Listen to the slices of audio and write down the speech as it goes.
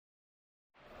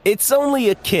It's only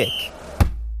a kick,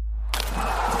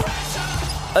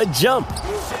 a jump,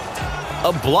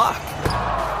 a block.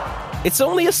 It's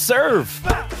only a serve.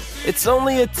 It's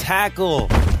only a tackle,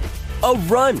 a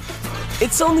run.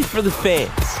 It's only for the fans.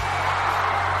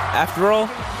 After all,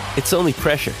 it's only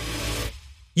pressure.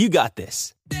 You got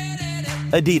this.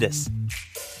 Adidas.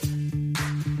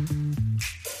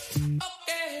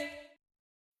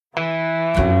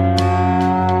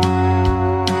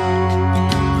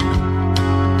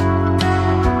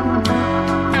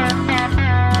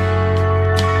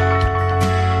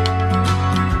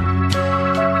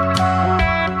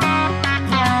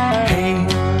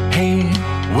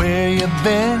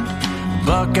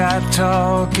 Buckeye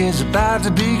Talk is about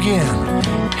to begin.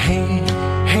 Hey,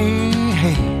 hey,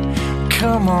 hey,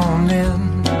 come on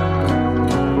in.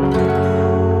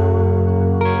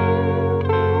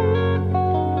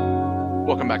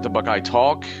 Welcome back to Buckeye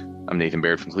Talk. I'm Nathan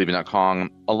Baird from Cleveland.com,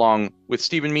 along with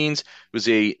Stephen Means. It was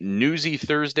a newsy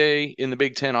Thursday in the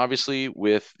Big Ten, obviously,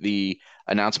 with the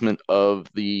announcement of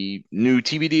the new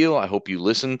TV deal. I hope you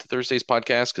listened to Thursday's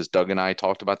podcast because Doug and I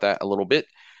talked about that a little bit.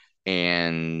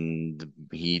 And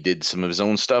he did some of his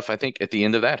own stuff, I think, at the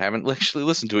end of that. Haven't actually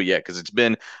listened to it yet because it's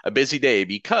been a busy day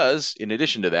because, in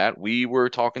addition to that, we were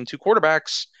talking to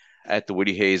quarterbacks at the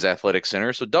Woody Hayes Athletic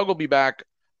Center. So Doug will be back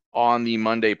on the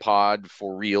Monday pod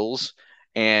for reals.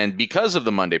 And because of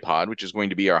the Monday pod, which is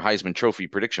going to be our Heisman Trophy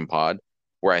prediction pod,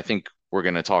 where I think we're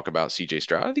going to talk about C.J.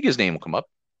 Stroud, I think his name will come up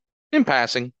in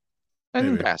passing.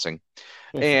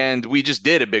 And we just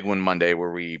did a big one Monday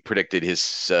where we predicted his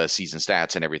season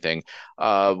stats and everything.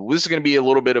 This is going to be a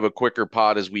little bit of a quicker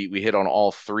pod as we hit on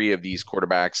all three of these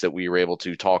quarterbacks that we were able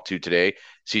to talk to today.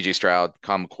 C.J. Stroud,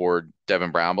 Common Cord,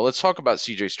 Devin Brown. But let's talk about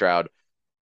C.J. Stroud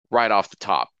right off the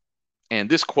top. And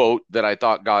this quote that I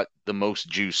thought got the most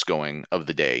juice going of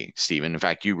the day, Stephen. In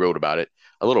fact, you wrote about it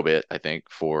a little bit, I think,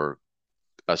 for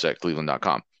us at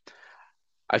Cleveland.com.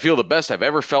 I feel the best I've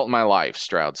ever felt in my life,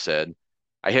 Stroud said.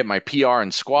 I hit my PR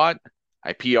in squat.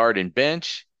 I PR'd in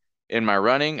bench. In my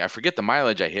running, I forget the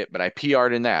mileage I hit, but I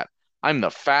PR'd in that. I'm the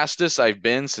fastest I've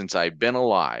been since I've been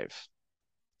alive.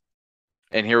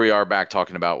 And here we are back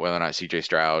talking about whether or not C.J.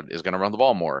 Stroud is going to run the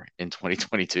ball more in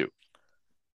 2022.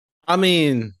 I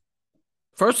mean,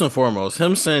 first and foremost,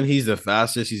 him saying he's the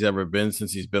fastest he's ever been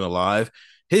since he's been alive,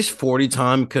 his 40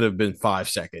 time could have been 5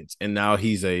 seconds, and now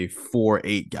he's a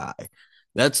 4.8 guy.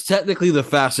 That's technically the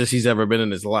fastest he's ever been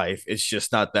in his life. It's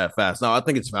just not that fast. Now, I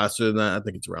think it's faster than that. I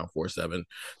think it's around 4.7,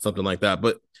 something like that.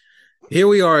 But here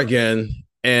we are again.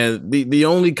 And the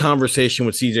only conversation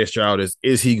with CJ Stroud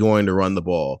is he going to run the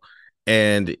ball?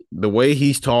 And the way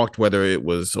he's talked, whether it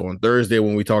was on Thursday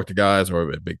when we talked to guys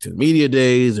or at Big Ten Media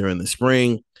Days or in the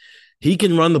spring, he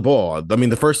can run the ball. I mean,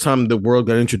 the first time the world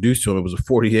got introduced to him, it was a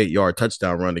 48-yard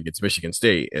touchdown run against Michigan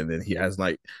State, and then he has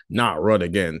not run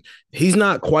again. He's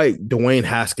not quite Dwayne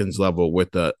Haskins level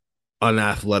with the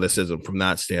unathleticism from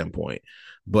that standpoint.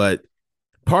 But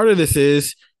part of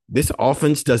this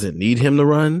offense doesn't need him to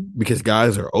run because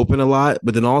guys are open a lot,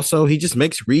 but then also he just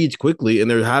makes reads quickly, and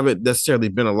there haven't necessarily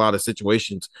been a lot of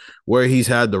situations where he's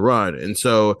had to run. And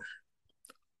so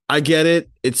I get it.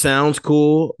 It sounds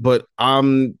cool, but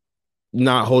I'm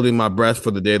not holding my breath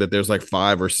for the day that there's like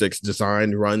 5 or 6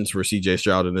 designed runs for CJ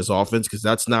Stroud in this offense, because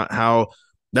that's not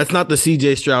the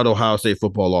CJ Stroud Ohio State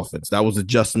football offense. That was the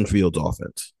Justin Fields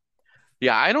offense.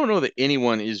 Yeah, I don't know that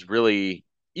anyone is really,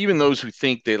 even those who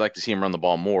think they'd like to see him run the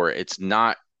ball more, it's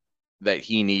not that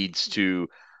he needs to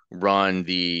run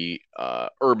the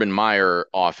Urban Meyer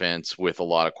offense with a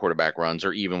lot of quarterback runs,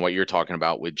 or even what you're talking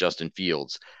about with Justin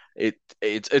Fields.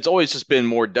 It's always just been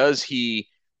more, does he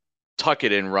tuck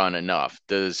it and run enough?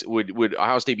 Would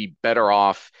Ohio State be better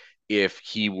off if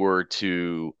he were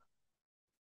to,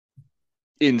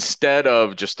 instead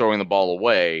of just throwing the ball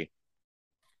away,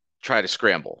 try to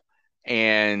scramble?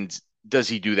 And does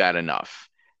he do that enough?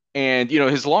 And,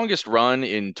 his longest run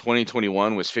in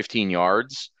 2021 was 15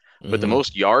 yards, but the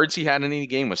most yards he had in any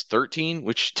game was 13,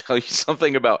 which tell you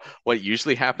something about what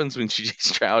usually happens when CJ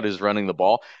Stroud is running the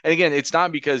ball. And again, it's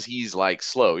not because he's like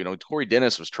slow. Corey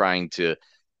Dennis was trying to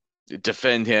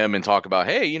defend him and talk about,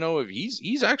 hey, if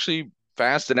he's actually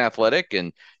fast and athletic,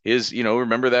 and his,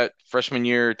 remember that freshman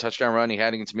year touchdown run he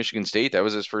had against Michigan State? That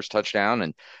was his first touchdown.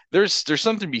 And there's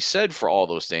something to be said for all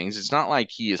those things. It's not like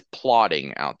he is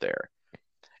plodding out there.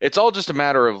 It's all just a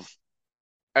matter of,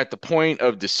 at the point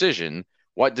of decision,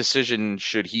 what decision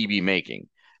should he be making?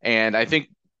 And I think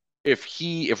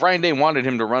if Ryan Day wanted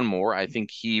him to run more, I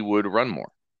think he would run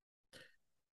more.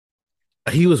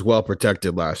 He was well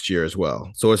protected last year as well.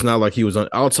 So it's not like he was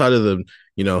outside of the,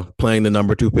 playing the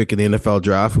number 2 pick in the NFL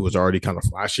draft, who was already kind of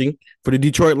flashing for the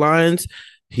Detroit Lions.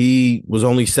 he was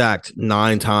only sacked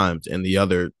 9 times, and the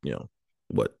other,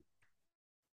 what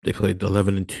they played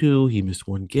 11-2. He missed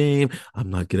 1 game. I'm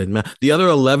not good at math. The other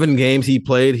 11 games he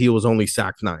played, he was only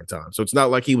sacked 9 times. So it's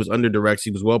not like he was under duress.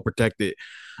 He was well protected.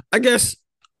 I guess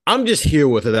I'm just here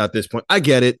with it at this point. I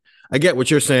get it. I get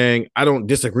what you're saying. I don't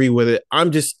disagree with it.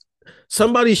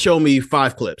 Somebody show me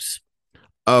 5 clips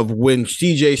of when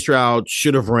CJ Stroud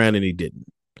should have ran and he didn't.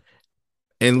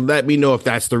 And let me know if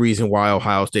that's the reason why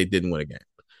Ohio State didn't win a game.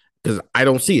 Because I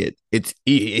don't see it.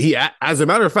 He as a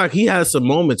matter of fact, he has some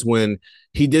moments when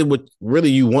he did what really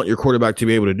you want your quarterback to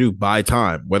be able to do, buy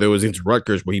time, whether it was into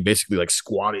Rutgers where he basically like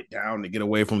squatted down to get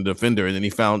away from the defender, and then he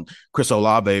found Chris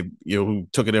Olave, who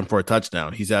took it in for a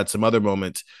touchdown. He's had some other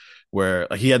moments where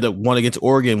he had the one against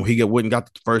Oregon where he went and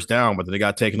got the first down, but then they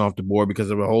got taken off the board because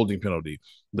of a holding penalty.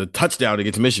 The touchdown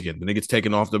against Michigan, then it gets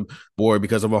taken off the board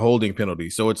because of a holding penalty.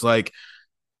 So it's like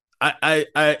I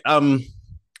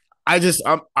just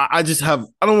have, I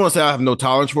don't want to say I have no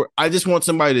tolerance for it. I just want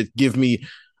somebody to give me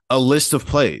a list of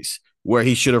plays where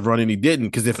he should have run and he didn't.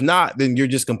 Because if not, then you're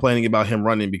just complaining about him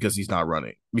running because he's not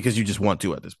running because you just want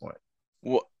to at this point.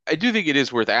 Well, I do think it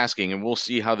is worth asking, and we'll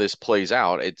see how this plays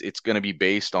out. It's going to be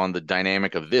based on the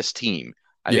dynamic of this team.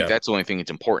 I think that's the only thing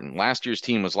that's important. Last year's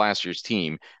team was last year's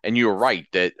team, and you were right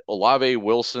that Olave,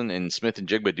 Wilson, and Smith and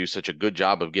Jigba do such a good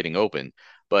job of getting open.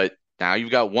 But now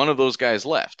you've got one of those guys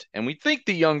left, and we think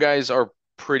the young guys are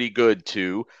pretty good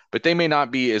too, but they may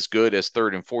not be as good as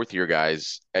third and fourth year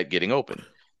guys at getting open.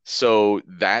 So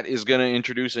that is going to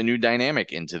introduce a new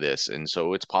dynamic into this. And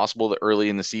so it's possible that early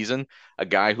in the season, a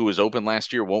guy who was open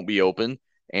last year won't be open.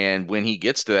 And when he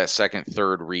gets to that second,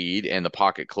 third read and the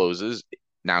pocket closes,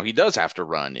 now he does have to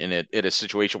run in a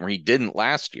situation where he didn't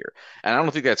last year. And I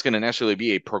don't think that's going to necessarily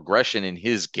be a progression in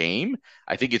his game.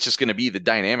 I think it's just going to be the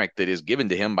dynamic that is given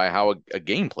to him by how a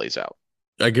game plays out.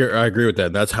 I agree with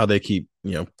that. That's how they keep,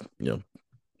 kind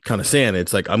of saying it.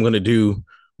 It's like, I'm going to do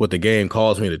what the game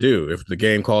calls me to do. If the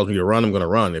game calls me to run, I'm going to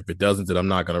run. If it doesn't, then I'm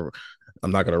not going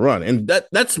to run. And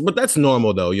that's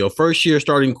normal though. First year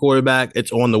starting quarterback,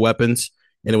 it's on the weapons.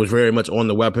 And it was very much on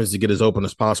the weapons to get as open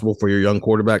as possible for your young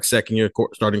quarterback. Second year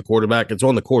starting quarterback, it's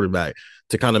on the quarterback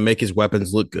to kind of make his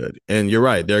weapons look good. And you're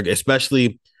right. They're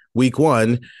especially week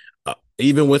 1,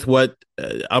 even with what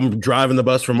I'm driving the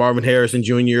bus from Marvin Harrison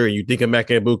Jr. and you think of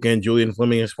Emeka Egbuka and Julian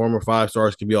Fleming as former 5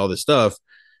 stars could be all this stuff.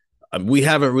 We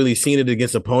haven't really seen it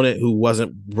against an opponent who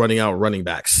wasn't running out running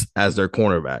backs as their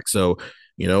cornerback. So,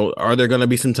 are there going to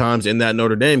be some times in that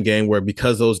Notre Dame game where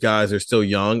because those guys are still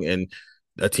young and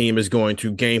a team is going to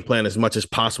game plan as much as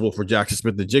possible for Jackson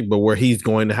Smith-Njigba, where he's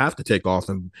going to have to take off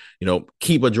and,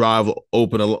 keep a drive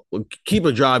open, keep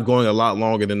a drive going a lot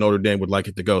longer than Notre Dame would like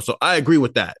it to go. So I agree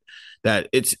with that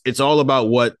it's all about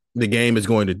what the game is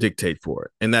going to dictate for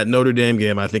it. And that Notre Dame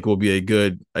game, I think, will be a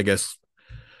good,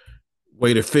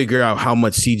 way to figure out how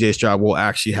much CJ Stroud will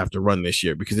actually have to run this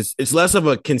year, because it's less of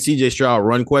a can CJ Stroud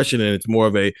run question, and it's more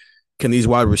of a can these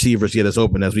wide receivers get us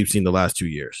open as we've seen the last 2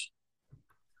 years.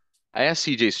 I asked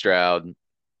CJ Stroud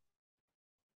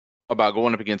about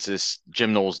going up against this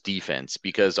Jim Knowles defense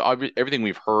because everything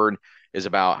we've heard is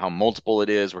about how multiple it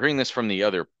is. We're hearing this from the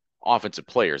other offensive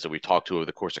players that we've talked to over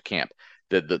the course of camp.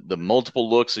 The multiple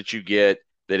looks that you get,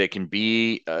 that it can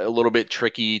be a little bit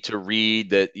tricky to read,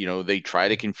 that, they try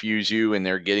to confuse you, and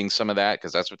they're getting some of that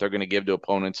because that's what they're going to give to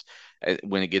opponents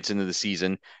when it gets into the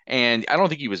season. And I don't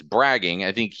think he was bragging.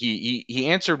 I think he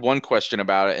answered one question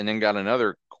about it and then got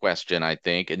another question, I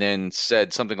think, and then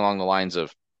said something along the lines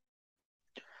of,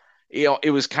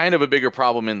 it was kind of a bigger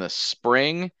problem in the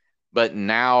spring, but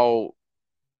now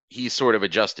he's sort of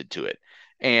adjusted to it.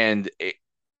 And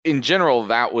in general,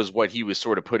 that was what he was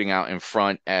sort of putting out in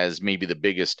front as maybe the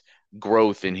biggest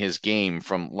growth in his game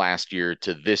from last year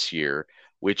to this year,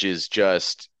 which is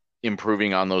just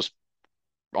improving on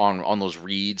those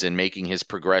reads and making his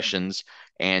progressions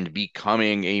and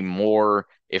becoming a more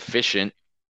efficient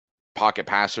pocket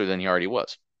passer than he already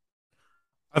was.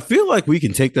 I feel like we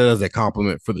can take that as a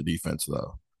compliment for the defense,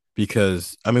 though,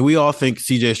 because we all think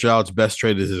CJ Stroud's best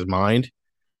trait is his mind.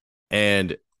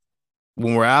 And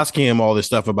when we're asking him all this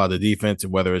stuff about the defense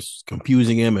and whether it's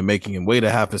confusing him and making him wait a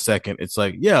half a second, it's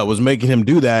like, it was making him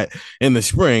do that in the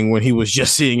spring when he was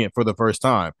just seeing it for the first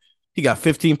time. He got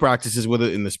 15 practices with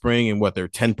it in the spring, and they're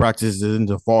 10 practices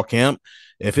into fall camp.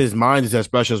 If his mind is as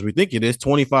special as we think it is,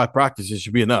 25 practices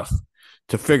should be enough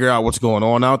to figure out what's going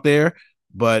on out there.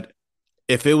 But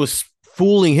if it was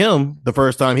fooling him the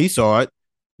first time he saw it,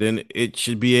 then it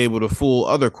should be able to fool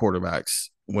other quarterbacks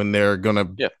when they're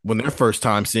when their first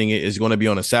time seeing it is going to be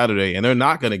on a Saturday, and they're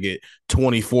not going to get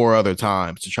 24 other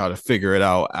times to try to figure it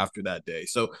out after that day.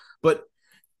 So, but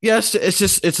yes,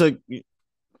 it's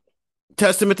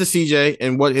testament to CJ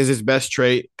and what is his best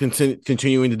trait,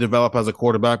 continuing to develop as a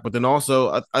quarterback. But then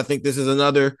also, I think this is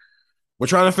another. We're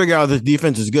trying to figure out if this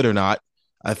defense is good or not.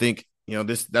 I think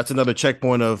that's another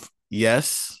checkpoint of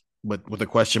yes, but with a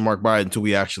question mark by it until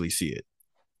we actually see it.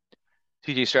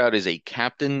 CJ Stroud is a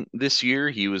captain this year.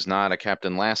 He was not a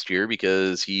captain last year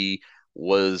because he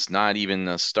was not even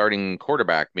a starting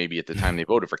quarterback maybe at the time they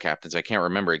voted for captains. I can't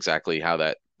remember exactly how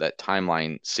that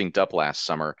timeline synced up last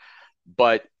summer,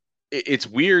 but it's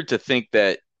weird to think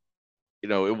that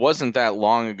it wasn't that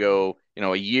long ago,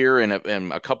 a year and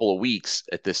a couple of weeks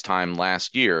at this time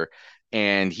last year,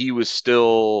 and he was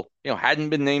still, hadn't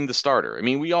been named the starter. I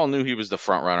mean, we all knew he was the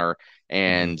front runner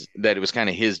and that it was kind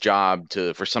of his job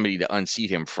for somebody to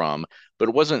unseat him from, but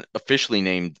it wasn't officially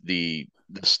named the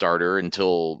starter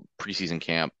until preseason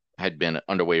camp had been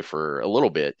underway for a little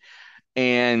bit.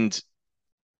 And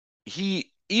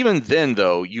he even then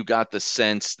though you got the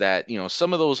sense that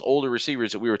some of those older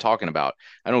receivers that we were talking about,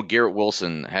 I know Garrett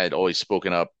Wilson had always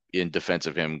spoken up in defense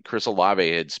of him. Chris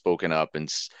Olave had spoken up and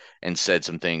said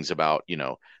some things about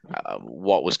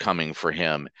what was coming for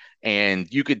him, and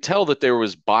you could tell that there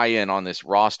was buy-in on this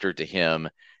roster to him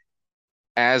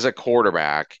as a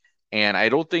quarterback. And I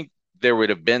don't think there would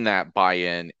have been that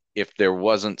buy-in if there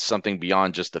wasn't something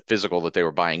beyond just the physical that they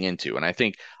were buying into. And I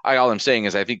think all I'm saying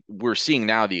is I think we're seeing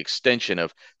now the extension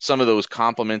of some of those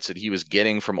compliments that he was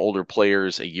getting from older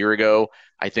players a year ago,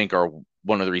 I think are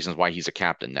one of the reasons why he's a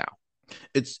captain now.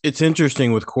 It's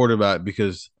interesting with quarterback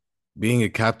because being a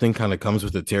captain kind of comes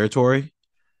with the territory,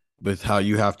 with how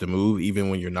you have to move even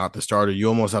when you're not the starter. You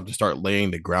almost have to start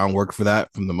laying the groundwork for that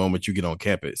from the moment you get on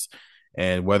campus.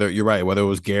 And whether you're right, whether it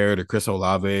was Garrett or Chris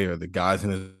Olave or the guys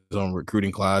in his own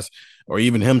recruiting class, or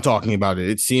even him talking about it,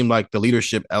 it seemed like the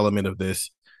leadership element of this.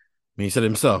 I mean, he said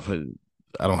himself,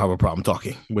 I don't have a problem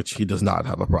talking, which he does not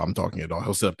have a problem talking at all.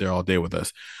 He'll sit up there all day with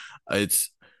us.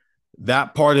 It's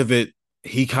that part of it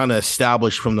he kind of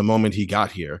established from the moment he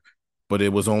got here, but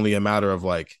it was only a matter of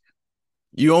like,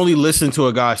 you only listen to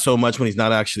a guy so much when he's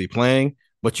not actually playing,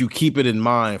 but you keep it in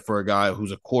mind for a guy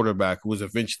who's a quarterback who is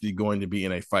eventually going to be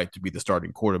in a fight to be the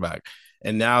starting quarterback.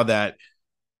 And now that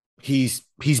he's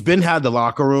had the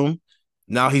locker room,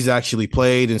 now he's actually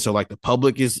played, and so like the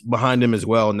public is behind him as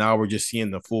well. Now we're just seeing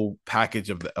the full package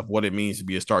of what it means to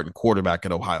be a starting quarterback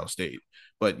at Ohio State.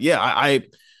 But yeah,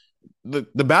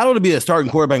 the battle to be a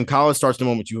starting quarterback in college starts the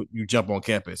moment you jump on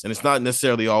campus, and it's not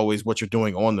necessarily always what you're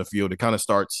doing on the field. It kind of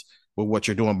starts with what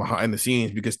you're doing behind the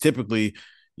scenes, because typically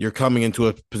you're coming into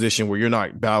a position where you're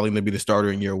not battling to be the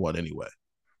starter in year one anyway.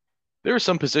 There are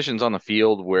some positions on the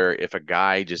field where if a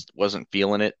guy just wasn't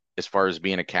feeling it as far as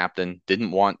being a captain,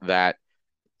 didn't want that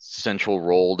central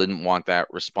role, didn't want that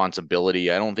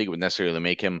responsibility, I don't think it would necessarily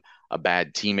make him a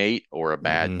bad teammate or a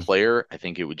bad player. I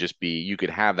think it would just be, you could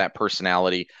have that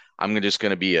personality. I'm just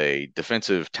going to be a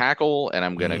defensive tackle and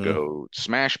I'm going to go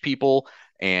smash people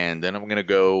and then I'm going to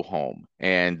go home.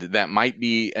 And that might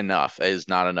be enough. That is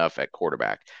not enough at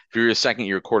quarterback. If you're a second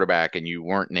year quarterback and you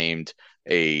weren't named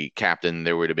a captain,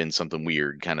 there would have been something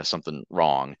weird, kind of something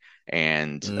wrong.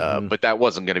 And but that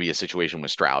wasn't going to be a situation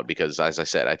with Stroud, because as I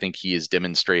said, I think he has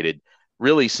demonstrated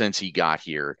really since he got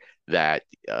here that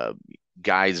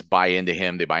guys buy into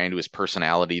him, they buy into his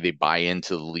personality, they buy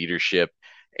into the leadership.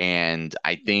 And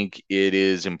I think it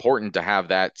is important to have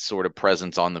that sort of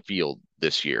presence on the field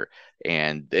this year.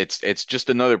 And it's just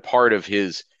another part of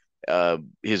his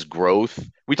growth.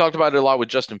 We talked about it a lot with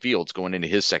Justin Fields going into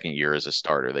his second year as a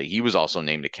starter, that he was also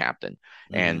named a captain,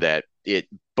 and that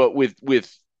but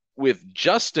with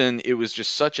Justin, it was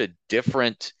just such a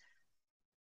different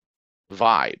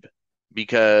vibe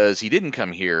because he didn't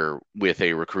come here with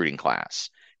a recruiting class.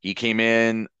 He came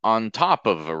in on top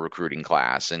of a recruiting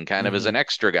class and kind of as an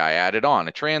extra guy added on,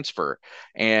 a transfer.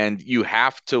 And you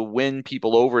have to win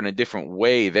people over in a different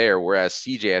way there. Whereas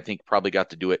CJ, I think, probably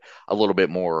got to do it a little bit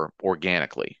more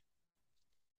organically.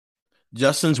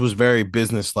 Justin's was very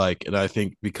businesslike. And I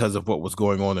think because of what was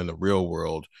going on in the real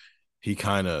world, he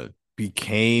kind of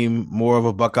became more of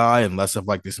a Buckeye and less of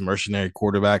like this mercenary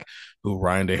quarterback who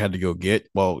Ryan Day had to go get.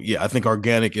 Well, yeah, I think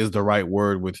organic is the right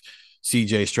word with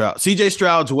CJ Stroud. CJ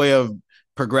Stroud's way of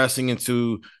progressing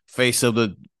into face of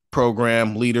the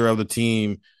program, leader of the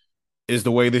team, is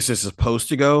the way this is supposed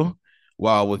to go.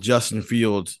 While with Justin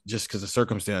Fields, just because of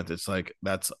circumstance, it's like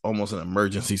that's almost an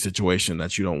emergency situation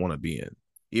that you don't want to be in,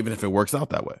 even if it works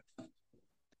out that way.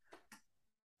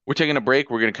 We're taking a break.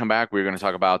 We're going to come back. We're going to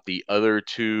talk about the other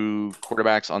two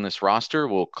quarterbacks on this roster.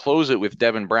 We'll close it with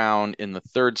Devin Brown in the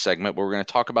third segment, but we're going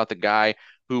to talk about the guy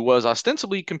who was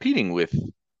ostensibly competing with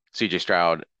CJ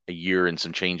Stroud a year and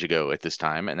some change ago at this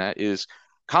time, and that is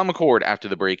Kyle McCord after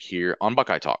the break here on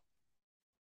Buckeye Talk.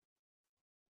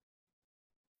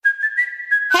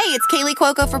 it's Kaylee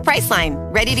Cuoco for Priceline.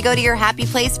 Ready to go to your happy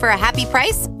place for a happy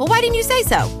price? Well, why didn't you say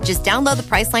so? Just download the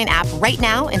Priceline app right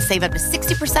now and save up to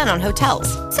 60% on hotels.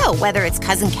 So whether it's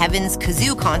Cousin Kevin's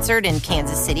Kazoo Concert in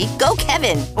Kansas City, go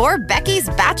Kevin, or Becky's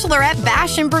Bachelorette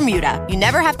Bash in Bermuda, you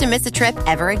never have to miss a trip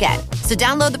ever again. So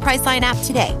download the Priceline app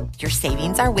today. Your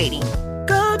savings are waiting.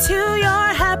 Go to your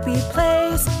happy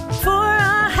place for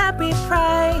a happy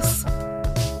price.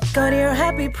 Go to your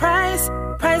happy price,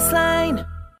 Priceline.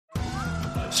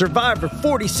 Survivor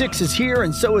 46 is here,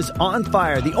 and so is On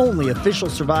Fire, the only official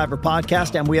Survivor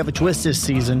podcast, and we have a twist this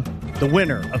season. The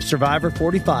winner of Survivor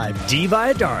 45, Dee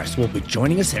Valladares, will be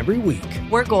joining us every week.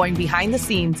 We're going behind the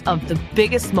scenes of the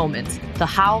biggest moments, the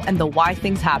how and the why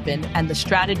things happen, and the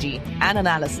strategy and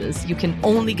analysis you can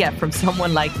only get from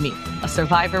someone like me, a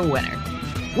Survivor winner.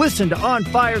 Listen to On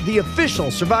Fire, the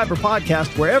official Survivor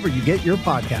podcast, wherever you get your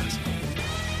podcast.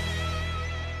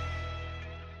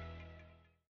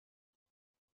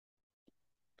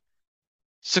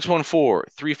 Six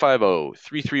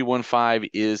 614-350-3315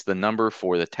 is the number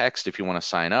for the text if you want to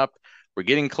sign up. We're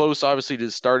getting close, obviously, to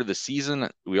the start of the season.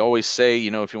 We always say,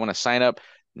 if you want to sign up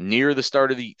near the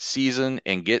start of the season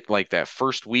and get like that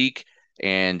first week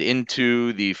and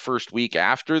into the first week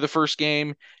after the first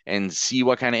game and see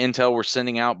what kind of intel we're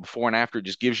sending out before and after, it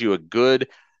just gives you a good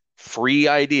free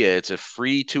idea. It's a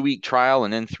free 2-week trial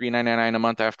and then $3.99 a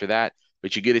month after that,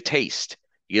 but you get a taste.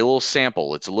 You get a little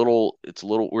sample. It's like a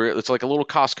little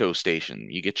Costco station.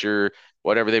 You get your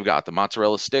whatever they've got, the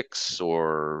mozzarella sticks,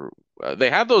 or they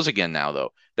have those again now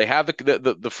though. They have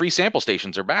the free sample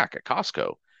stations are back at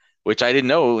Costco, which I didn't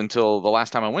know until the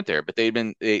last time I went there. But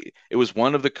it was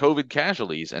one of the COVID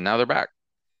casualties, and now they're back.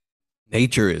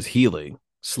 Nature is healing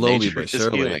slowly but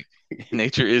surely.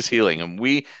 Nature is healing, and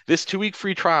this 2-week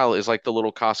free trial is like the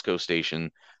little Costco station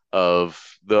of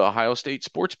the Ohio State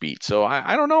sports beat. So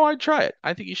I don't know. I'd try it.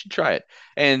 I think you should try it.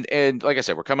 And like I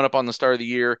said, we're coming up on the start of the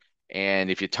year.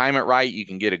 And if you time it right, you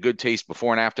can get a good taste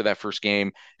before and after that first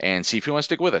game and see if you want to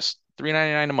stick with us.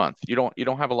 $3.99 a month. You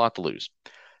don't have a lot to lose.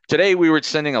 Today, we were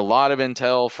sending a lot of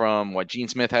intel from what Gene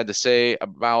Smith had to say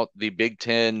about the Big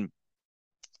Ten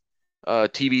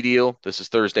TV deal. This is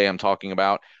Thursday I'm talking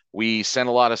about. We sent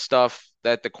a lot of stuff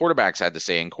that the quarterbacks had to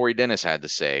say and Corey Dennis had to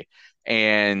say.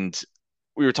 And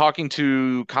we were talking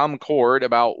to Kyle McCord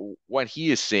about what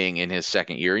he is seeing in his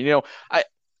second year. He got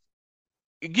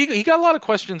a lot of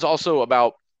questions also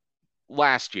about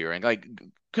last year, and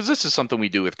because this is something we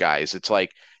do with guys. It's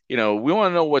like, we want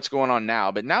to know what's going on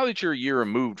now, but now that you're a year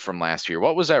removed from last year,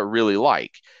 what was that really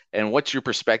like? And what's your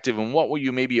perspective, and what will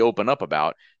you maybe open up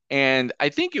about? And I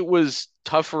think it was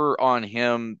tougher on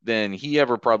him than he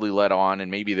ever probably let on, and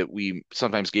maybe that we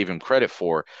sometimes gave him credit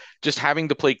for, just having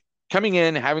to play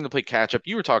catch up.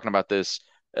 You were talking about this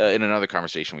in another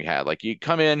conversation we had. Like, you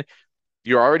come in,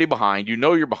 you're already behind,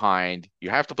 you're behind, you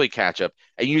have to play catch up,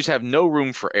 and you just have no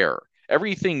room for error.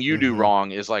 Everything you do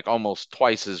wrong is like almost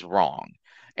twice as wrong.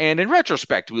 And in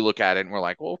retrospect, we look at it and we're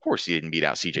like, well, of course he didn't beat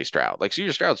out CJ Stroud. Like,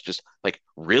 CJ Stroud's just like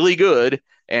really good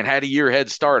and had a year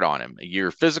head start on him, a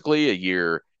year physically, a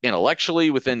year intellectually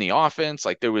within the offense.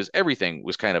 Like, everything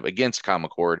was kind of against Kyle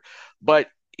McCord, but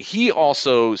he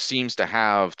also seems to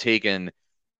have taken,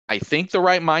 I think, the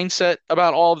right mindset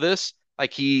about all of this.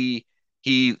 Like, he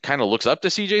kind of looks up to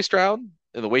CJ Stroud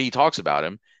and the way he talks about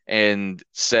him and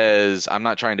says, I'm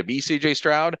not trying to be CJ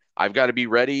Stroud. I've got to be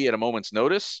ready at a moment's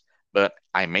notice, but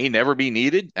I may never be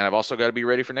needed. And I've also got to be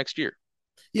ready for next year.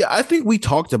 Yeah, I think we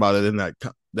talked about it in that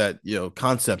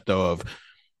concept though of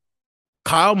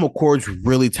Kyle McCord's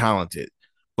really talented,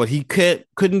 but he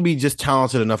couldn't be just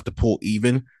talented enough to pull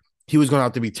even. He was going to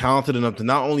have to be talented enough to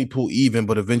not only pull even,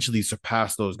 but eventually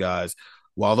surpass those guys.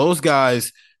 While those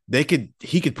guys,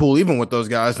 he could pull even with those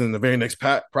guys in the very next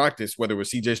practice, whether it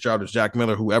was CJ Stroud or Jack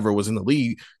Miller, whoever was in the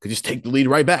lead, could just take the lead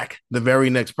right back the very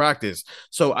next practice.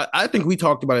 So I think we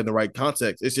talked about it in the right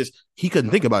context. It's just he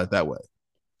couldn't think about it that way.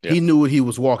 Yeah. He knew what he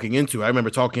was walking into. I remember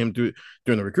talking to him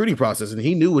during the recruiting process, and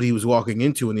he knew what he was walking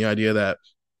into, and the idea that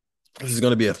this is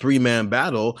going to be a 3-man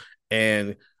battle,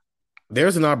 and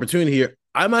there's an opportunity here.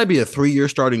 I might be a 3-year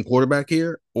starting quarterback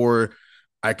here, or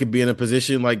I could be in a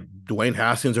position like Dwayne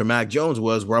Haskins or Mac Jones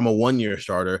was, where I'm a 1-year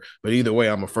starter, but either way,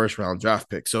 I'm a first-round draft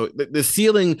pick. So the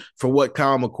ceiling for what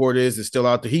Kyle McCord is still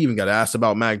out there. He even got asked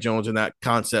about Mac Jones and that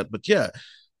concept, but yeah,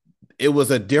 it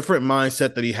was a different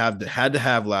mindset that he had to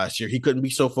have last year. He couldn't be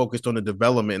so focused on the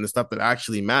development and the stuff that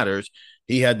actually matters.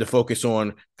 He had to focus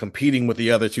on competing with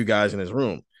the other two guys in his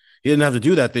room. He didn't have to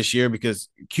do that this year because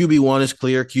QB1 is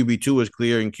clear, QB2 is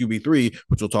clear, and QB3,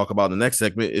 which we'll talk about in the next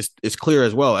segment, is clear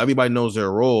as well. Everybody knows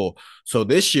their role. So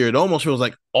this year, it almost feels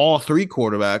like all three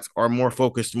quarterbacks are more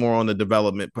focused more on the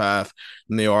development path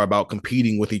than they are about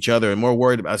competing with each other and more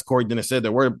worried, as Corey Dennis said,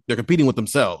 they're competing with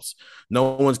themselves.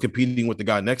 No one's competing with the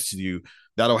guy next to you.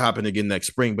 That'll happen again next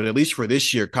spring. But at least for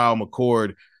this year, Kyle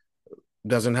McCord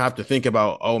doesn't have to think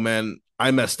about, oh man, I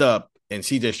messed up and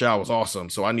CJ Stroud was awesome,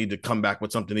 so I need to come back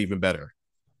with something even better.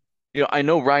 I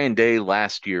know Ryan Day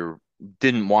last year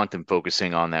didn't want them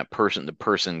focusing on that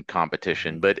person-to-person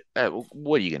competition, but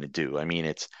what are you going to do? I mean,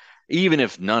 it's even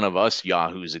if none of us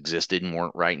Yahoos existed and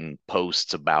weren't writing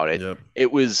posts about it, Yep.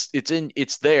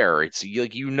 it's there. It's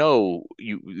like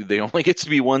they only get to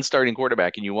be one starting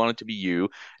quarterback, and you want it to be you,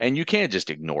 and you can't just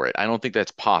ignore it. I don't think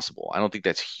that's possible. I don't think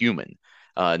that's human.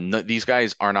 These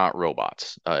guys are not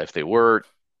robots. If they were,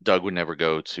 Doug would never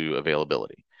go to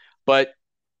availability. But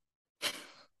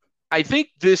I think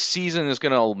this season is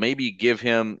going to maybe give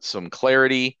him some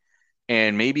clarity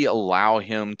and maybe allow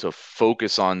him to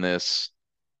focus on this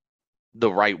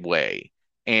the right way.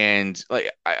 And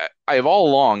like I have all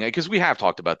along, because we have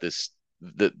talked about this,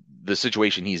 the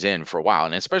situation he's in for a while,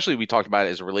 and especially we talked about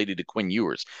it as related to Quinn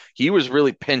Ewers. He was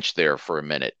really pinched there for a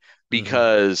minute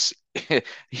because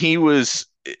he was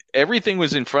everything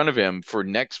was in front of him for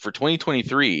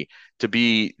 2023 to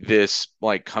be this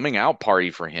like coming out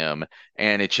party for him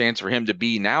and a chance for him to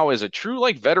be now as a true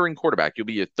like veteran quarterback. You'll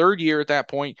be a third year at that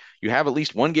point. You have at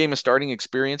least one game of starting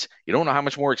experience. You don't know how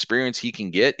much more experience he can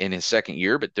get in his second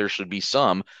year, but there should be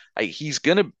some. He's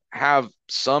going to have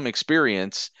some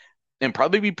experience and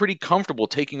probably be pretty comfortable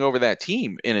taking over that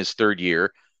team in his third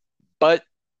year. But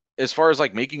as far as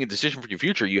like making a decision for your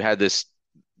future, you had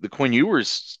the Quinn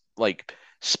Ewers like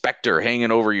specter hanging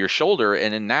over your shoulder,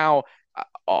 and then now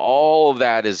all of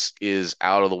that is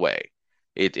out of the way.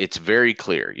 It's very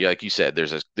clear. Like you said,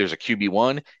 there's a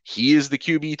QB1. He is the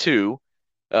QB2.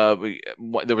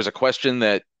 There was a question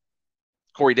that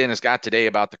Corey Dennis got today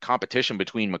about the competition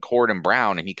between McCord and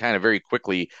Brown, and he kind of very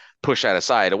quickly pushed that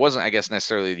aside. It wasn't, I guess,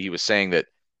 necessarily that he was saying that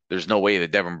there's no way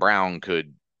that Devin Brown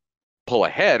could pull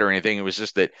ahead or anything. It was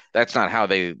just that that's not how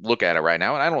they look at it right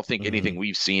now. And I don't think anything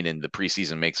we've seen in the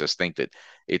preseason makes us think that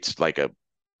it's like a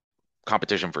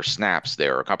competition for snaps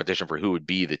there or competition for who would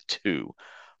be the two.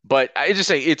 But I just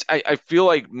say I feel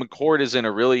like McCord is in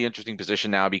a really interesting position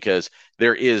now because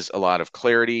there is a lot of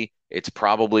clarity. It's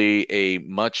probably a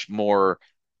much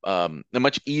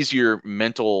easier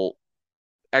mental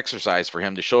exercise for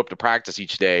him to show up to practice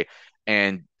each day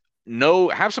and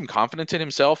have some confidence in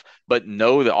himself, but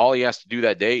know that all he has to do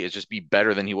that day is just be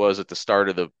better than he was at the start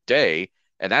of the day.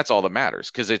 And that's all that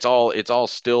matters because it's all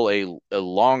still a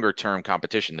longer term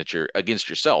competition that you're against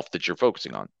yourself that you're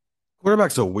focusing on.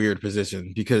 Quarterback's a weird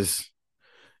position because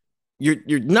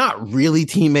you're not really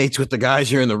teammates with the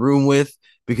guys you're in the room with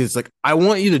because like I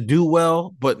want you to do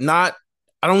well, but not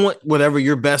I don't want whatever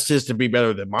your best is to be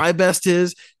better than my best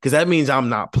is because that means I'm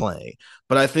not playing.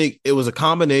 But I think it was a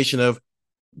combination of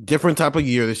different type of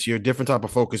year this year, different type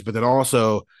of focus, but then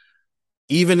also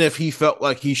even if he felt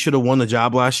like he should have won the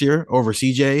job last year over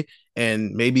CJ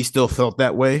and maybe still felt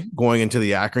that way going into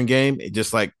the Akron game, it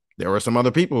just like there were some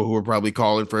other people who were probably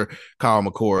calling for Kyle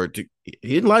McCord. He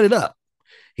didn't light it up.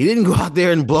 He didn't go out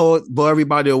there and blow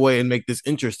everybody away and make this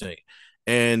interesting.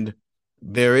 And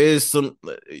there is some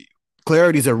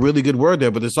clarity is a really good word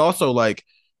there, but it's also like,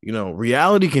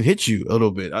 reality can hit you a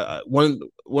little bit. One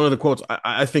of the quotes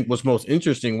I think was most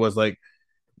interesting was like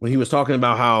when he was talking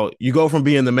about how you go from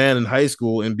being the man in high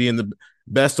school and being the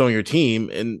best on your team,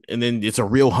 and then it's a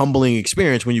real humbling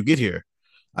experience when you get here.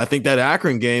 I think that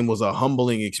Akron game was a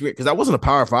humbling experience because that wasn't a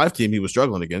Power 5 team he was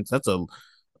struggling against. That's one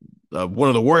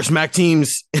of the worst MAC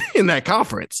teams in that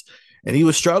conference. And he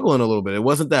was struggling a little bit. It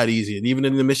wasn't that easy. And even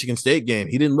in the Michigan State game,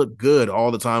 he didn't look good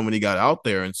all the time when he got out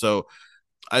there. And so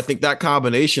I think that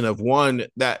combination of one,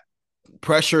 that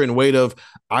pressure and weight of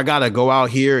I got to go out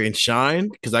here and shine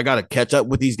because I got to catch up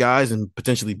with these guys and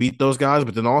potentially beat those guys.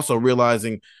 But then also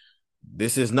realizing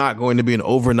this is not going to be an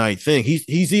overnight thing.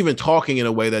 He's even talking in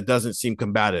a way that doesn't seem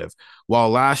combative. While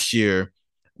last year,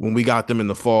 when we got them in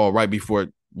the fall, right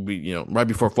before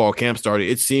fall camp started,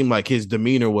 it seemed like his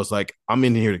demeanor was like, I'm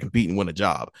in here to compete and win a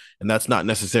job. And that's not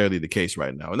necessarily the case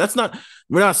right now. And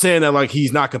we're not saying that like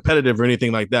he's not competitive or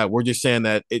anything like that. We're just saying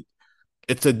that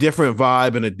it's a different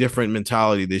vibe and a different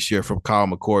mentality this year from Kyle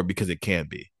McCord because it can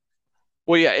be.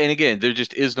 Well, yeah, and again, there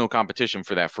just is no competition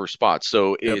for that first spot.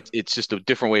 So it's just a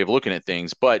different way of looking at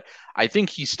things. But I think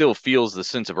he still feels the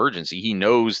sense of urgency. He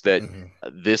knows that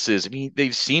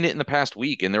they've seen it in the past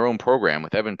week in their own program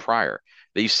with Evan Pryor.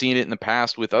 They've seen it in the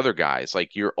past with other guys.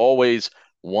 Like you're always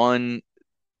one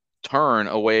turn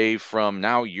away from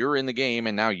now you're in the game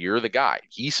and now you're the guy.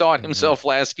 He saw it himself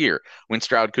last year when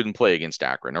Stroud couldn't play against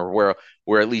Akron, or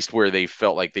where at least where they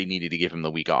felt like they needed to give him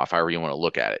the week off, however you want to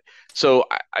look at it. So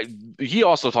he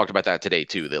also talked about that today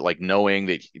too, that like knowing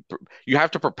that you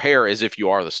have to prepare as if you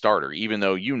are the starter, even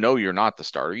though you know you're not the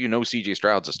starter. You know CJ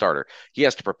Stroud's a starter. He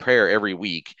has to prepare every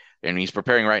week, and he's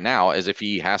preparing right now as if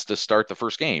he has to start the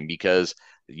first game, because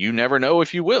you never know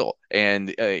if you will.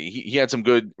 And he had some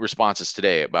good responses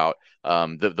today about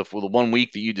the 1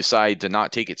 week that you decide to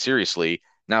not take it seriously.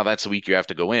 Now that's the week you have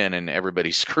to go in and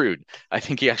everybody's screwed. I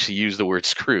think he actually used the word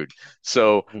screwed.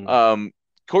 So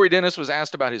Corey Dennis was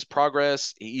asked about his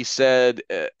progress. He said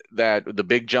that the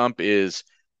big jump is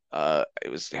I'm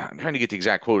trying to get the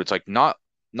exact quote. It's like not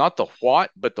the what,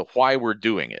 but the why we're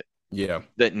doing it. Yeah.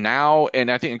 That now, and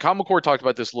I think, and Kyle McCord talked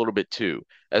about this a little bit too,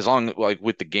 as long like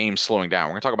with the game slowing down.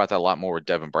 We're going to talk about that a lot more with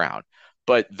Devin Brown,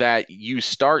 but that you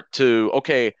start to,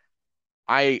 okay,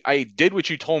 I did what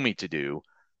you told me to do,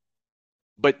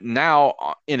 but now,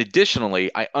 additionally,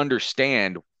 I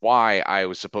understand why I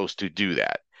was supposed to do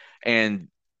that. And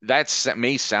that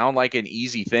may sound like an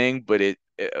easy thing, but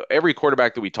every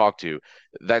quarterback that we talk to,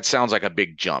 that sounds like a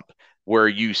big jump, where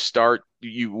you start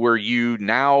you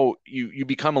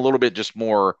become a little bit just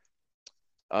more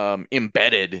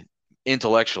embedded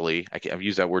intellectually. I've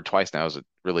used that word twice now as it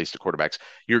relates to quarterbacks.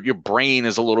 Your brain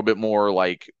is a little bit more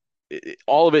like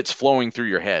all of it's flowing through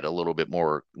your head a little bit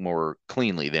more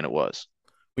cleanly than it was.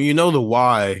 When you know the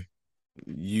why,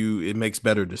 it makes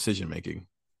better decision making,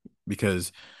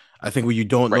 because I think when you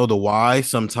don't know the why,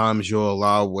 sometimes you'll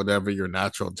allow whatever your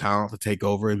natural talent to take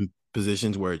over in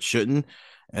positions where it shouldn't.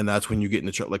 And that's when you get in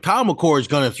the trouble. Like Kyle McCord is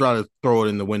going to try to throw it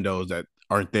in the windows that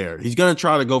aren't there. He's going to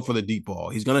try to go for the deep ball.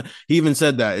 He even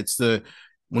said that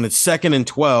when it's 2nd and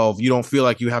 12, you don't feel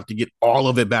like you have to get all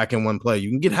of it back in one play. You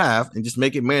can get half and just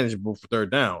make it manageable for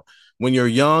 3rd down. When you're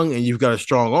young and you've got a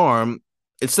strong arm,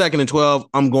 it's 2nd and 12.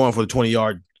 I'm going for the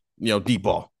 20-yard, deep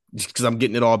ball, just because I'm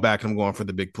getting it all back and I'm going for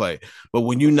the big play. But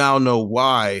when you now know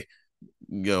why,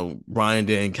 Ryan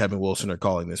Day and Kevin Wilson are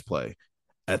calling this play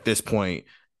at this point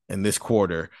in this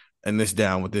quarter and this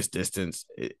down with this distance,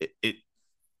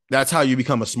 that's how you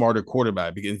become a smarter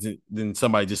quarterback, because then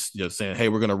somebody just saying, hey,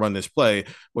 we're going to run this play,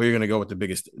 well, you're going to go with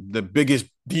the biggest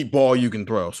deep ball you can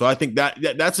throw. So I think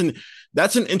that's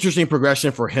an interesting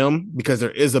progression for him, because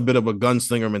there is a bit of a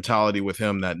gunslinger mentality with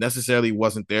him that necessarily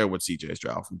wasn't there with CJ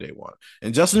Stroud from day one.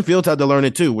 And Justin Fields had to learn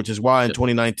it too, which is why in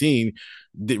 2019,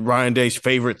 Ryan Day's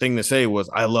favorite thing to say was,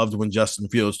 I loved when Justin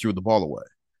Fields threw the ball away.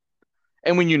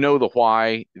 And when you know the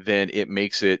why, then it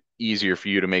makes it easier for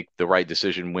you to make the right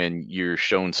decision when you're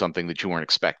shown something that you weren't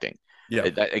expecting. Yeah.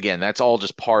 Again, that's all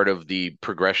just part of the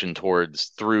progression towards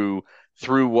through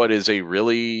what is a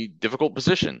really difficult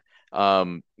position.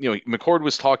 McCord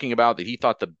was talking about that he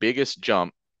thought the biggest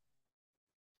jump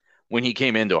when he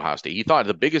came into Ohio State, he thought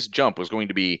the biggest jump was going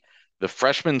to be the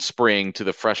freshman spring to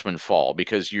the freshman fall,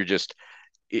 because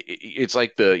it's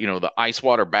like the ice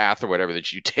water bath or whatever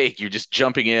that you take. You're just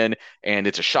jumping in, and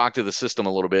it's a shock to the system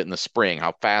a little bit in the spring,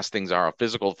 how fast things are, how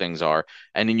physical things are.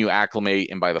 And then you acclimate,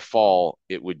 and by the fall,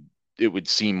 it would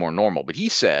seem more normal. But he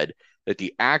said that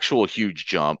the actual huge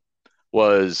jump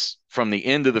was from the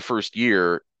end of the first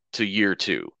year to year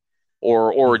 2,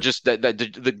 or just that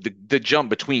the jump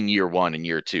between year 1 and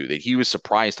year 2, that he was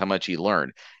surprised how much he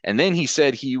learned. And then he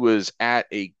said he was at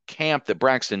a camp that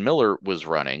Braxton Miller was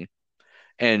running,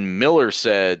 and Miller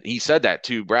said, he said that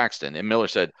to Braxton, and Miller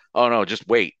said, oh no, just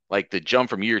wait. Like the jump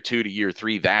from year 2 to year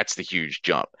 3, that's the huge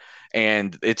jump.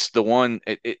 And it's the one,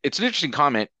 it's an interesting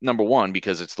comment, number one,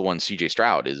 because it's the one CJ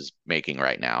Stroud is making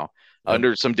right now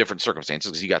under some different circumstances,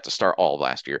 because he got to start all of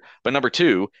last year. But number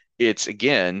 2, it's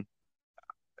again,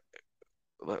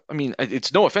 I mean,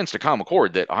 it's no offense to Kyle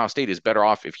McCord that Ohio State is better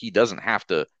off if he doesn't have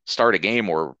to start a game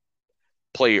or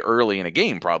play early in a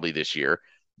game probably this year.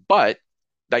 But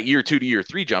that year 2 to year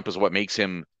 3 jump is what makes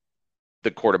him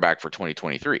the quarterback for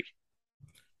 2023.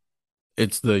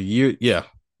 It's the year. Yeah.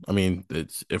 I mean,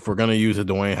 if we're going to use a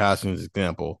Dwayne Haskins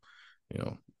example,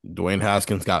 Dwayne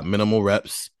Haskins got minimal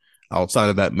reps outside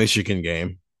of that Michigan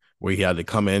game where he had to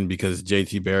come in because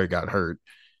JT Barrett got hurt,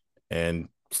 and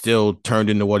still turned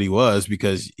into what he was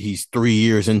because he's 3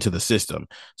 years into the system.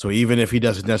 So even if he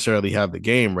doesn't necessarily have the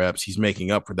game reps, he's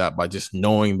making up for that by just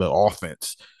knowing the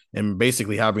offense and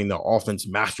basically having the offense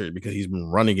mastered, because he's been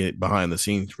running it behind the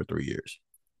scenes for 3 years.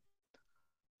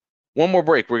 One more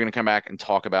break. We're going to come back and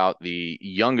talk about the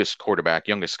youngest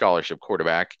scholarship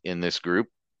quarterback in this group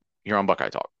here on Buckeye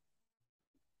Talk.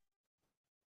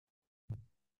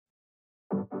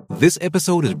 This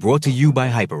episode is brought to you by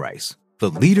Hyperice, the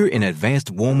leader in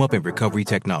advanced warm-up and recovery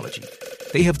technology.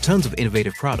 They have tons of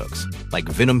innovative products, like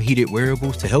Venom-heated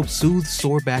wearables to help soothe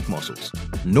sore back muscles,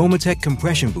 Normatec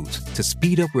compression boots to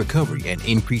speed up recovery and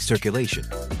increase circulation,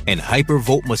 and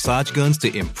Hypervolt massage guns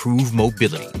to improve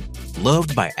mobility.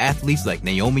 Loved by athletes like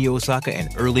Naomi Osaka and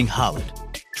Erling Haaland.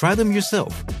 Try them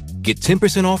yourself. Get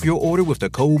 10% off your order with the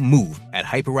code MOVE at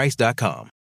hyperice.com.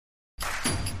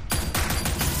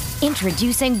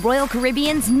 Introducing Royal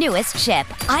Caribbean's newest ship,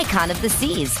 Icon of the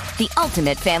Seas, the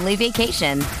ultimate family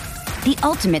vacation. The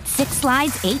ultimate 6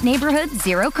 slides, 8 neighborhoods,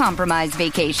 0 compromise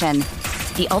vacation.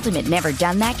 The ultimate never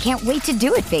done that, can't wait to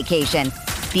do it vacation.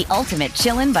 The ultimate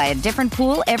chillin' by a different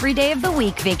pool every day of the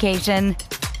week vacation.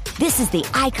 This is the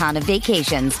Icon of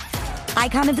vacations.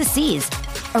 Icon of the Seas,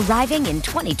 arriving in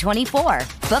 2024.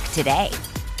 Book today.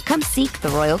 Come seek the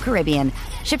Royal Caribbean.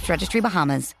 Ships Registry,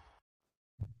 Bahamas.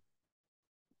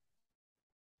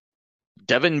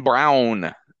 Devin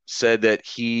Brown said that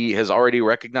he has already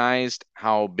recognized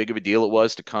how big of a deal it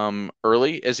was to come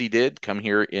early as he did, come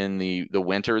here in the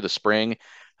winter, the spring,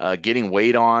 getting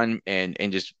weight on and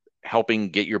just helping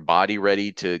get your body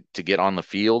ready to get on the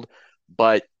field.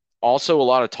 But also a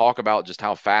lot of talk about just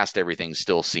how fast everything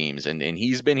still seems. And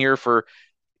he's been here for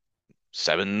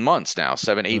 7 months now,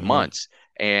 8 months.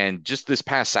 And just this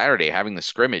past Saturday, having the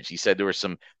scrimmage, he said there were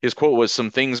his quote was,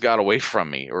 "Some things got away from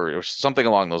me," or something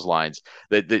along those lines,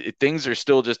 that things are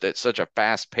still just at such a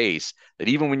fast pace that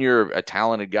even when you're a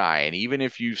talented guy, and even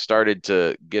if you've started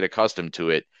to get accustomed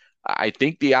to it, I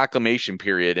think the acclimation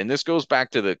period, and this goes back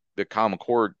to the Common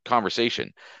Core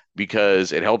conversation,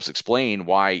 because it helps explain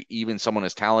why even someone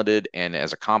as talented and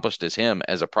as accomplished as him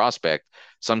as a prospect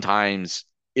sometimes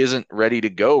isn't ready to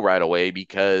go right away,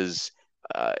 because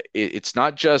it's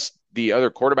not just the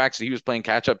other quarterbacks that he was playing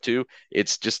catch up to.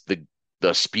 It's just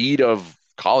the speed of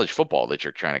college football that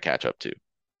you're trying to catch up to.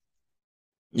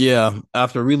 Yeah.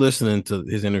 After re-listening to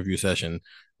his interview session,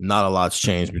 not a lot's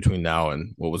changed between now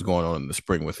and what was going on in the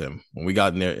spring with him. When we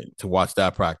got in there to watch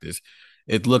that practice,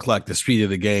 it looked like the speed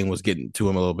of the game was getting to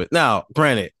him a little bit. Now,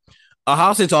 granted,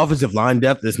 Ohio State's offensive line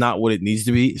depth is not what it needs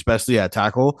to be, especially at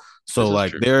tackle. So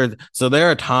there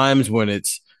are times when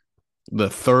it's the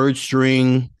third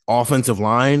string offensive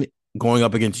line going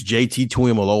up against JT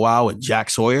Tuimoloau and Jack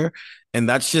Sawyer. And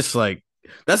that's just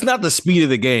that's not the speed of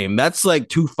the game. That's like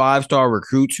 2 5-star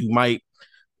recruits who might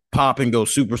pop and go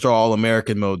superstar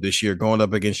All-American mode this year, going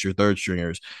up against your third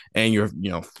stringers and your,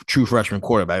 true freshman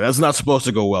quarterback. That's not supposed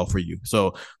to go well for you.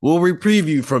 So we'll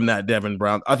preview from that, Devin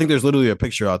Brown. I think there's literally a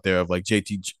picture out there of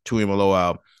JT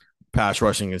Tuimoloau pass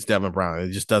rushing against Devin Brown.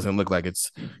 It just doesn't look like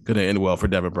it's going to end well for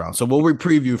Devin Brown. So we'll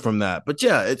preview from that. But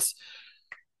yeah,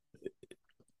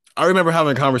 I remember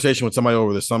having a conversation with somebody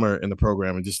over the summer in the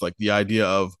program, and just the idea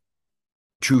of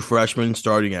true freshmen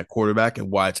starting at quarterback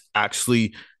and why it's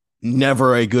actually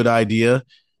never a good idea.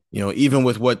 Even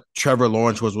with what Trevor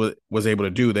Lawrence was able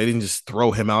to do, they didn't just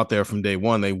throw him out there from day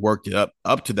one. They worked it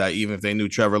up to that, even if they knew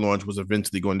Trevor Lawrence was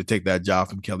eventually going to take that job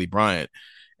from Kelly Bryant.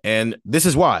 And this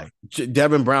is why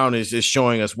Devin Brown is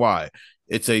showing us why.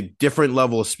 It's a different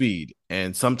level of speed.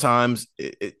 And sometimes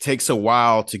it takes a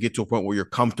while to get to a point where you're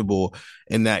comfortable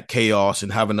in that chaos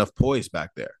and have enough poise back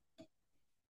there.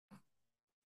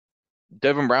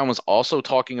 Devin Brown was also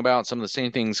talking about some of the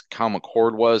same things Kyle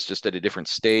McCord was, just at a different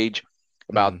stage,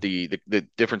 about the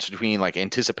difference between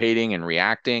anticipating and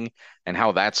reacting, and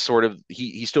how that's sort of,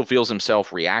 he still feels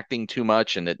himself reacting too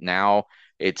much, and that now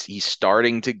he's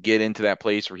starting to get into that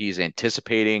place where he's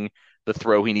anticipating the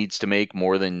throw he needs to make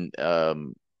more than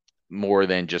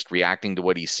just reacting to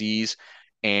what he sees.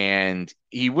 And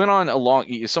he went on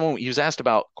he was asked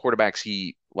about quarterbacks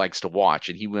he likes to watch,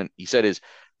 and he said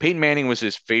Peyton Manning was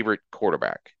his favorite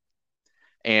quarterback,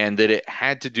 and that it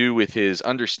had to do with his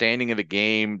understanding of the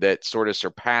game that sort of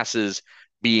surpasses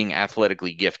being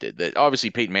athletically gifted. That obviously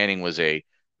Peyton Manning was a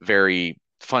very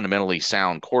fundamentally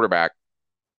sound quarterback,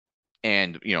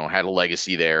 and had a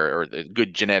legacy there, or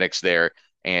good genetics there,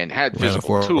 and had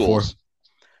physical tools,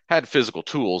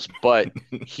 but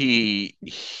he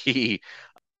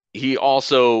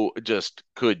also just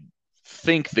could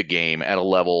think the game at a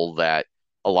level that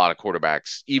a lot of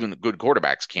quarterbacks, even good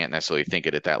quarterbacks, can't necessarily think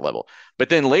it at that level. But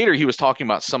then later he was talking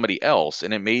about somebody else,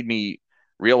 and it made me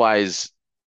realize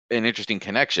an interesting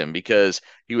connection, because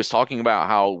he was talking about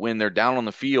how when they're down on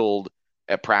the field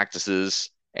at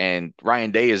practices and Ryan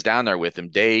Day is down there with him,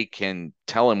 Day can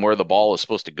tell him where the ball is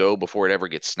supposed to go before it ever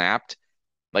gets snapped.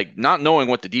 Not knowing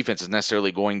what the defense is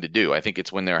necessarily going to do. I think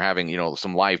it's when they're having,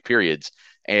 some live periods,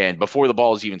 and before the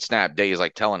ball is even snapped, Day is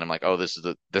telling him oh, this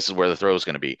is where the throw is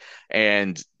going to be.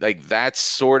 And that's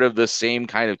sort of the same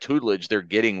kind of tutelage they're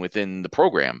getting within the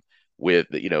program with,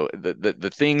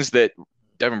 the things that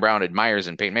Devin Brown admires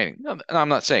in Peyton Manning. No, I'm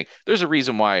not saying there's a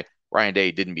reason why Ryan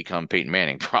Day didn't become Peyton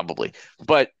Manning, probably,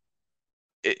 but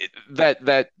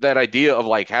that idea of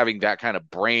like having that kind of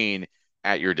brain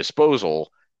at your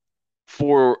disposal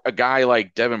for a guy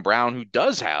like Devin Brown who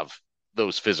does have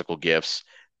those physical gifts.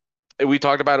 We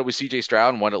talked about it with CJ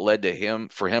Stroud and what it led to him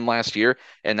for him last year.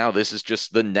 And now this is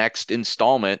just the next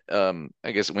installment.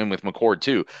 I guess it went with McCord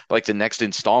too, like the next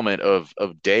installment of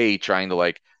Day trying to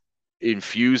like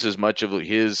infuse as much of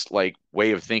his like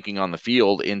way of thinking on the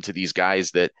field into these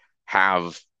guys that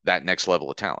have that next level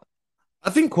of talent. I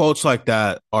think quotes like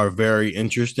that are very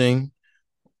interesting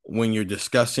when you're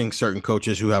discussing certain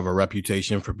coaches who have a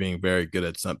reputation for being very good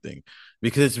at something,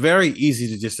 because it's very easy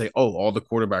to just say, oh, all the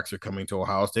quarterbacks are coming to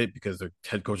Ohio State because their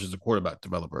head coach is a quarterback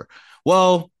developer.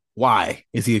 Well, why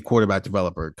is he a quarterback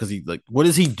developer? Because he like, what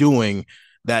is he doing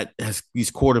that has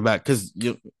these quarterback? Because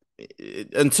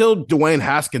until Dwayne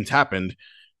Haskins happened,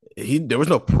 there was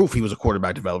no proof he was a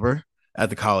quarterback developer at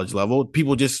the college level.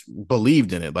 People just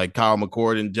believed in it, like Kyle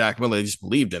McCord and Jack Miller, they just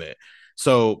believed in it.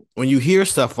 So when you hear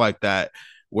stuff like that,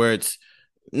 where it's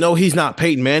no, he's not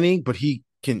Peyton Manning, but he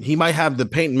might have the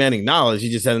Peyton Manning knowledge. He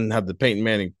just doesn't have the Peyton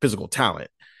Manning physical talent.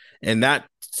 And that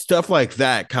stuff like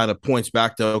that kind of points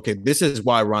back to, okay, this is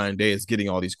why Ryan Day is getting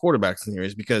all these quarterbacks in here,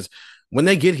 is because when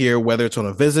they get here, whether it's on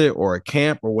a visit or a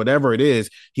camp or whatever it is,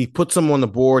 he puts them on the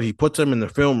board, he puts them in the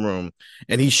film room,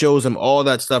 and he shows them all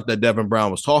that stuff that Devin Brown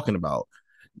was talking about.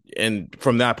 And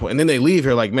from that point, and then they leave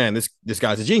here like, man, this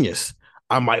guy's a genius.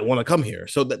 I might want to come here.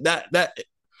 So that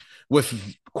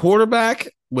with quarterback,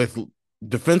 with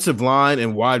defensive line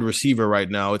and wide receiver right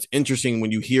now, it's interesting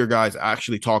when you hear guys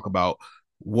actually talk about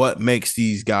what makes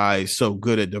these guys so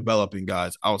good at developing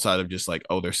guys outside of just like,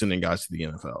 oh, they're sending guys to the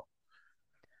NFL.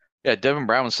 Yeah, Devin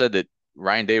Brown said that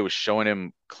Ryan Day was showing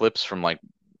him clips from like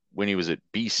when he was at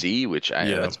BC, which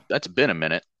that's been a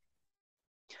minute.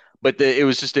 But it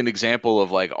was just an example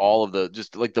of like all of the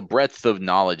just like the breadth of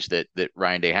knowledge that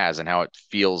Ryan Day has and how it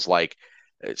feels like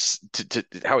it's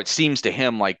how it seems to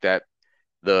him like that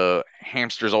the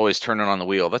hamster's always turning on the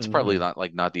wheel. That's probably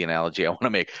not the analogy I want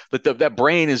to make, but that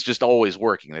brain is just always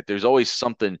working, that there's always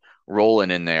something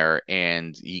rolling in there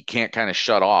and he can't kind of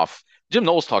shut off. Jim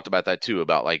Knowles talked about that too,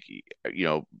 about like, you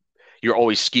know, you're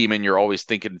always scheming, you're always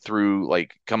thinking through,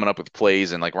 like coming up with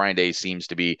plays. And like Ryan Day seems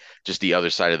to be just the other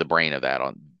side of the brain of that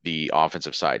on the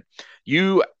offensive side.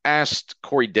 You asked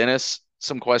Corey Dennis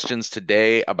some questions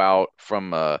today about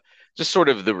from just sort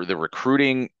of the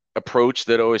recruiting approach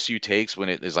that OSU takes when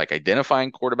it is like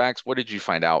identifying quarterbacks. What did you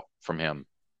find out from him?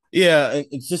 Yeah,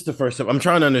 it's just the first step. I'm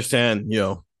trying to understand, you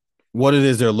know, what it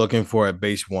is they're looking for at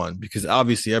base one, because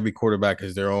obviously every quarterback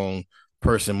is their own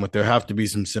person, but there have to be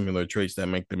some similar traits that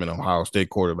make them an Ohio State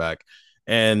quarterback.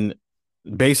 And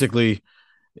basically,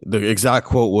 the exact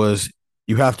quote was,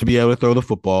 you have to be able to throw the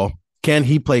football. Can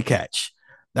he play catch?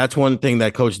 That's one thing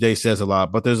that Coach Day says a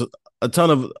lot, but there's a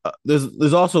ton of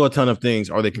there's also a ton of things.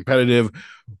 Are they competitive?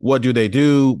 What do they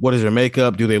do? What is their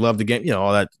makeup? Do they love the game? You know,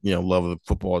 all that, you know, love of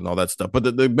football and all that stuff.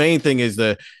 But the main thing is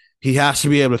that he has to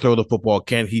be able to throw the football.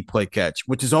 Can he play catch?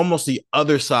 Which is almost the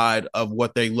other side of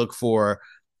what they look for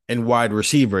in wide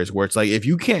receivers, where it's like, if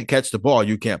you can't catch the ball,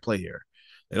 you can't play here.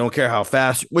 They don't care how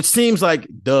fast, which seems like,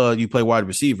 you play wide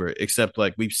receiver, except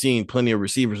like we've seen plenty of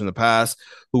receivers in the past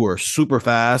who are super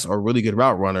fast or really good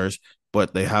route runners,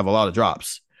 but they have a lot of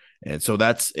drops. And so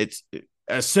it's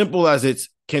as simple as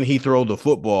can he throw the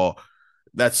football?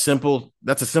 That's simple.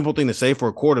 That's a simple thing to say for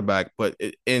a quarterback, but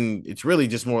it's really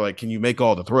just more like, can you make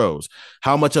all the throws?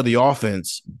 How much of the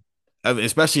offense,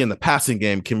 especially in the passing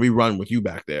game, can we run with you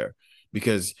back there?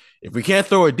 Because if we can't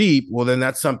throw it deep, well, then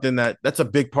that's something that's a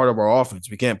big part of our offense.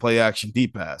 We can't play action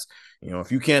deep pass. You know,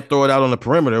 if you can't throw it out on the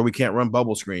perimeter, we can't run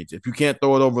bubble screens. If you can't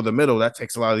throw it over the middle, that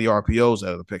takes a lot of the RPOs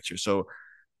out of the picture. So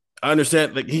I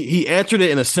understand, like he answered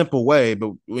it in a simple way,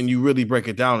 but when you really break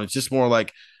it down, it's just more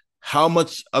like, how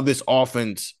much of this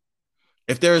offense,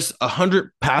 if there's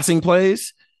 100 passing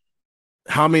plays,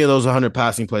 how many of those 100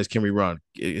 passing plays can we run?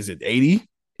 Is it 80?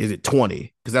 Is it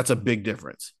 20? Because that's a big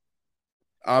difference.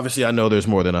 Obviously, I know there's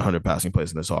more than 100 passing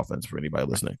plays in this offense for anybody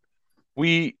listening.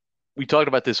 We talked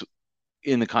about this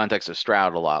in the context of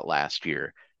Stroud a lot last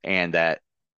year, and that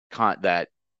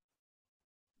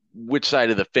which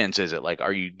side of the fence is it? Like,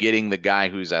 are you getting the guy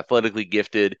who's athletically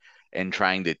gifted and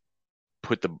trying to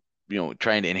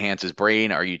trying to enhance his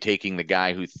brain? Are you taking the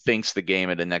guy who thinks the game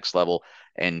at the next level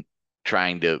and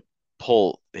trying to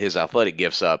pull his athletic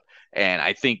gifts up? And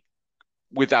I think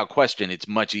without question, it's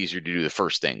much easier to do the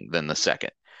first thing than the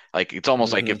second. Like, it's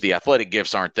almost like if the athletic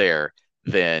gifts aren't there,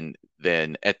 then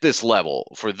at this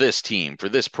level for this team, for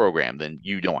this program, then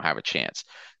you don't have a chance.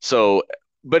 So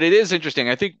but it is interesting.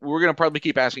 I think we're going to probably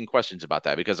keep asking questions about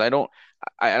that because and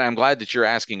I'm glad that you're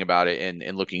asking about it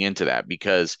and looking into that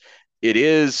because it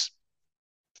is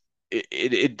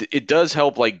it does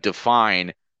help like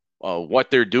define what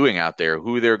they're doing out there,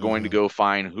 who they're going to go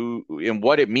find, who and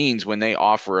what it means when they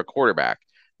offer a quarterback.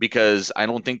 Because I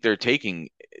don't think they're taking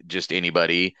just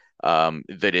anybody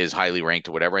that is highly ranked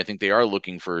or whatever. I think they are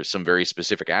looking for some very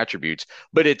specific attributes.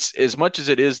 But it's as much as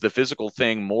it is the physical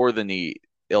thing more than the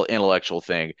intellectual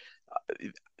thing.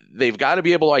 They've got to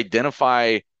be able to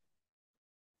identify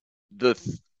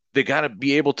they got to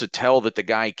be able to tell that the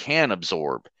guy can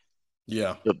absorb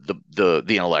the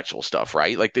intellectual stuff,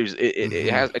 right? Like it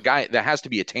has a guy that has to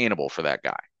be attainable for that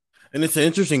guy. And it's an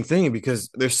interesting thing because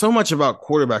there's so much about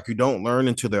quarterback you don't learn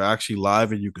until they're actually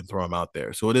live and you can throw them out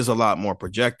there. So it is a lot more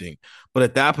projecting. But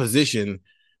at that position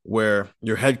where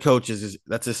your head coach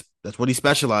that's what he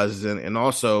specializes in. And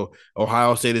also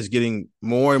Ohio State is getting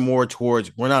more and more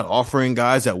towards we're not offering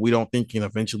guys that we don't think can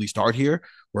eventually start here,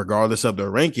 regardless of their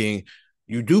ranking.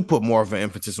 You do put more of an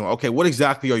emphasis on, okay, what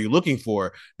exactly are you looking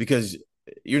for? Because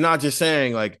you're not just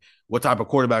saying like, what type of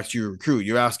quarterbacks do you recruit?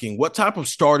 You're asking what type of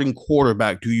starting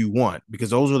quarterback do you want? Because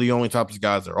those are the only types of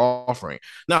guys they're offering.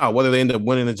 Now, whether they end up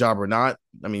winning the job or not,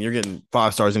 I mean, you're getting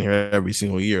 5 stars in here every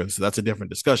single year. So that's a different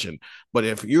discussion. But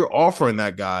if you're offering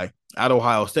that guy at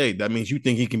Ohio State, that means you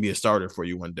think he can be a starter for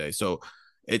you one day. So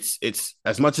it's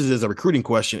as much as it's a recruiting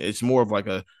question, it's more of like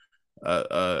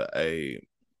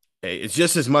it's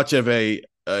just as much of a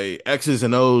X's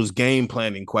and O's game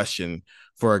planning question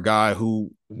for a guy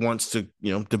who wants to,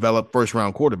 develop first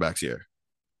round quarterbacks here.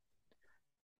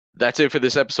 That's it for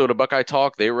this episode of Buckeye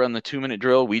Talk. They run the 2-minute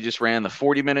drill. We just ran the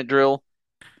 40-minute drill.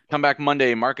 Come back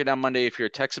Monday, mark it down Monday. If you're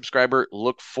a tech subscriber,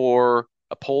 look for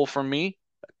a poll from me.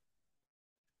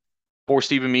 For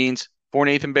Stephen Means, for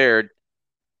Nathan Baird.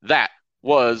 That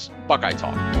was Buckeye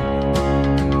Talk.